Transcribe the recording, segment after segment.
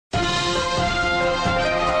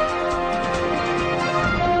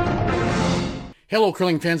Hello,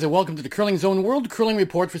 curling fans, and welcome to the Curling Zone World Curling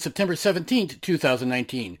Report for September 17th,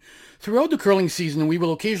 2019. Throughout the curling season, we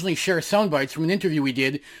will occasionally share sound bites from an interview we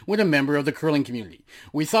did with a member of the curling community.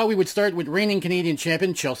 We thought we would start with reigning Canadian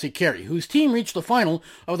champion Chelsea Carey, whose team reached the final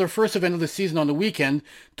of their first event of the season on the weekend,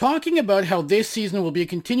 talking about how this season will be a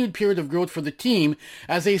continued period of growth for the team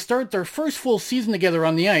as they start their first full season together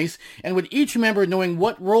on the ice, and with each member knowing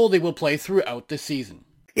what role they will play throughout the season.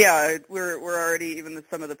 Yeah, we're already, even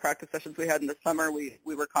some of the practice sessions we had in the summer, we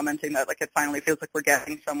were commenting that it finally feels like we're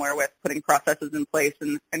getting somewhere with putting processes in place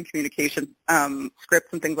and communication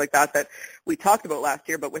scripts and things like that we talked about last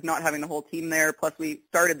year, but with not having the whole team there. Plus we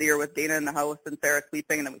started the year with Dana in the house and Sarah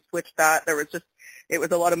sleeping, and then we switched that. It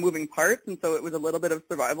was a lot of moving parts, and so it was a little bit of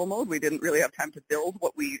survival mode. We didn't really have time to build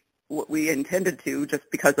what we intended to, just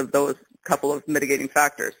because of those couple of mitigating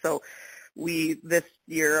factors. So we this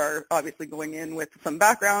year are obviously going in with some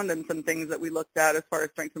background and some things that we looked at as far as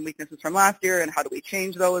strengths and weaknesses from last year, and how do we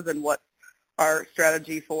change those, and what our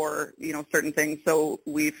strategy for certain things. So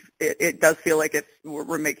it does feel like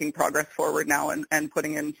we're making progress forward now and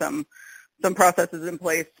putting in some processes in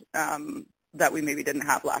place that we maybe didn't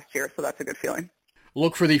have last year. So that's a good feeling.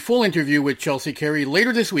 Look for the full interview with Chelsea Carey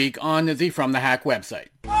later this week on the From the Hack website.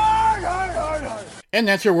 And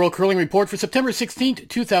that's your World Curling Report for September 16th,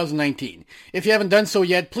 2019. If you haven't done so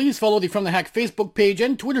yet, please follow the From the Hack Facebook page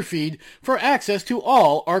and Twitter feed for access to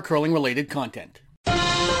all our curling-related content.